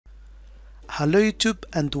Hello YouTube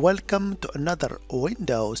and welcome to another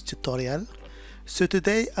Windows tutorial. So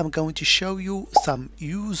today I'm going to show you some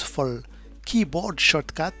useful keyboard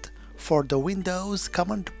shortcut for the Windows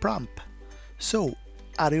command prompt. So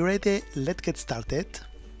are you ready? Let's get started.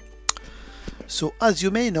 So as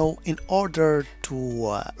you may know, in order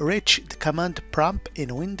to reach the command prompt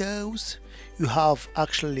in Windows, you have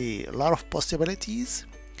actually a lot of possibilities.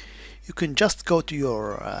 You can just go to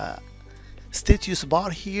your status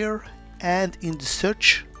bar here and in the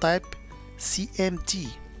search type CMD,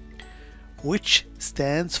 which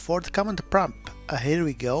stands for the command prompt. Here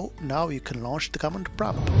we go. Now you can launch the command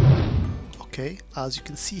prompt, okay, as you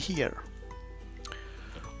can see here.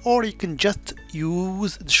 Or you can just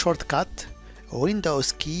use the shortcut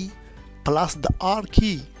Windows key plus the R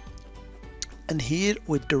key, and here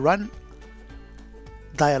with the run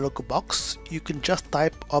dialog box you can just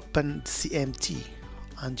type open CMD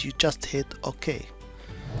and you just hit OK.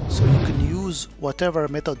 So you can use whatever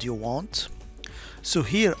method you want. So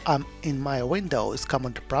here I'm in my Windows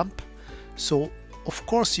command prompt. So of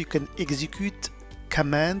course you can execute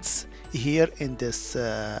commands here in this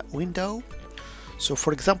window. So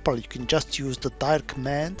for example, you can just use the dir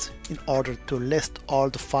command in order to list all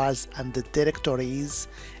the files and the directories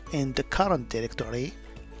in the current directory.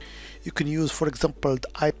 You can use, for example, the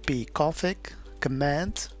ipconfig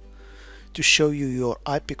command to show you your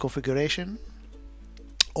IP configuration.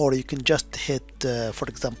 Or you can just hit, for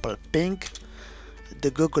example, ping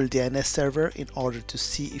the Google DNS server in order to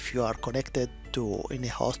see if you are connected to any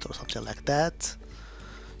host or something like that.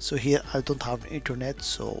 So here I don't have internet,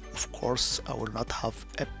 so of course I will not have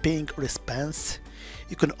a ping response.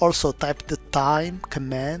 You can also type the time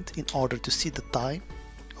command in order to see the time.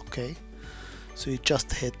 Okay, so you just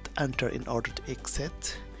hit enter in order to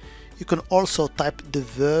exit. You can also type the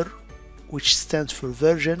ver, which stands for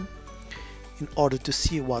version, in order to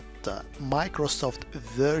see what Microsoft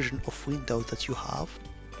version of Windows that you have.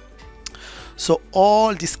 So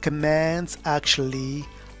all these commands actually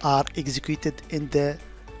are executed in the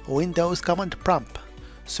Windows command prompt.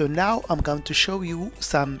 So now I'm going to show you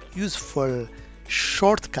some useful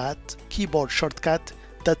shortcut, keyboard shortcut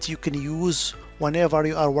that you can use whenever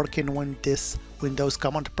you are working with this Windows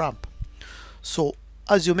command prompt. So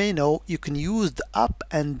as you may know, you can use the up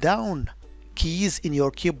and down keys in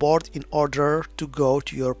your keyboard in order to go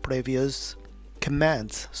to your previous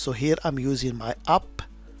commands. So here I'm using my up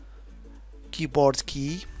keyboard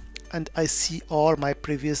key and I see all my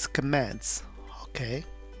previous commands. Okay,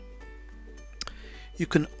 you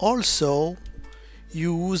can also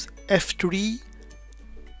use F3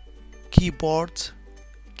 keyboard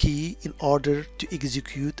key in order to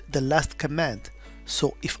execute the last command.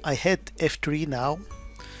 So if I hit F3 now,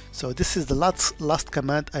 so this is the last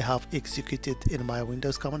command I have executed in my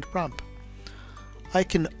Windows command prompt. I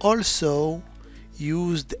can also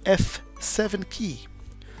use the F7 key.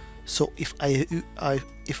 So if I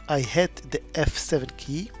hit the F7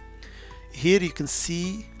 key, here you can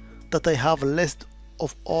see that I have a list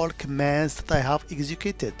of all commands that I have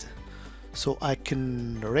executed. So I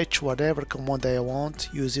can reach whatever command I want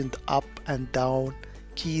using the up and down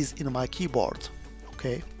keys in my keyboard.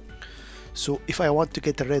 Okay. So if I want to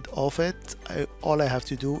get rid of it, all I have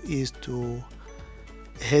to do is to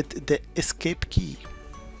hit the escape key.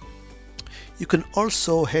 You can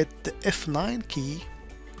also hit the F9 key.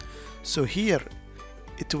 So here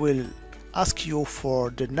it will ask you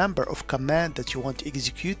for the number of command that you want to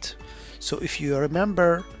execute. So if you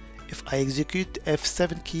remember, if I execute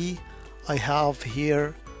F7 key, I have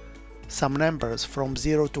here some numbers from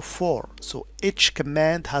 0 to 4. So each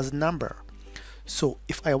command has a number. So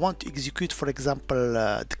if I want to execute, for example,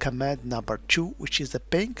 the command number 2, which is a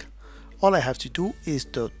ping, all I have to do is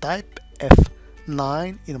to type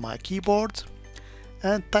F9 in my keyboard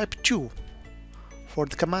and type 2 for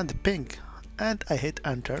the command ping, and I hit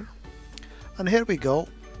enter. And here we go.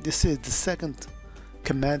 This is the second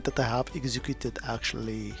command that I have executed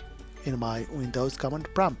actually in my Windows command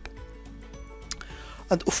prompt.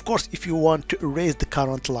 And of course, if you want to erase the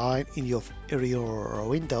current line in your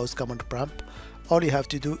Windows command prompt, all you have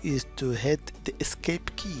to do is to hit the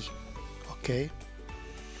escape key. Okay,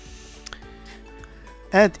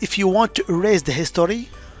 and if you want to erase the history,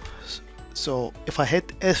 so if I hit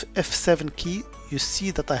F7 key, you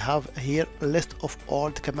see that I have here a list of all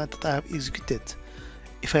the commands that I have executed.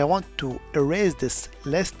 If I want to erase this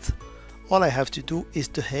list, all I have to do is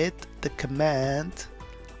to hit the command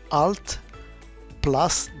Alt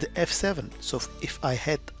plus the F7. So if I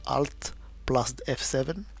hit Alt plus the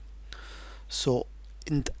F7, so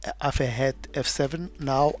if I hit F7,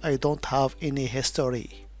 now I don't have any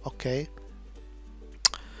history. Okay,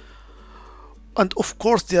 And of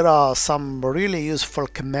course, there are some really useful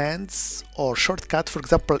commands or shortcuts. For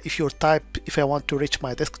example, if I want to reach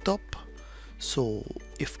my desktop, so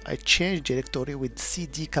if I change directory with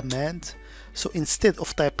cd command, so instead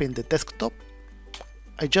of typing the desktop,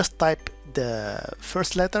 I just type the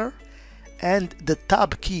first letter and the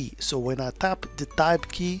tab key. So when I tap the tab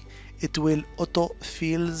key, it will auto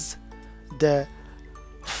fills the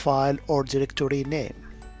file or directory name.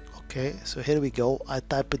 Okay, so here we go. I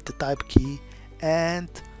type the tab key and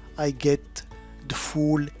I get the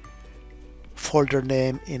full folder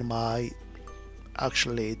name in my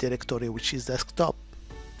actually directory, which is desktop.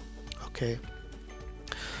 Okay,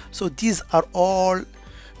 so these are all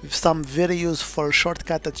some very useful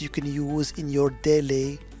shortcuts that you can use in your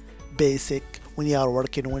daily basic when you are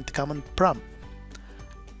working with command prompt.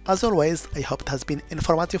 As always, I hope it has been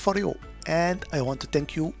informative for you, and I want to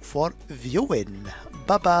thank you for viewing.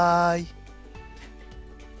 Bye bye.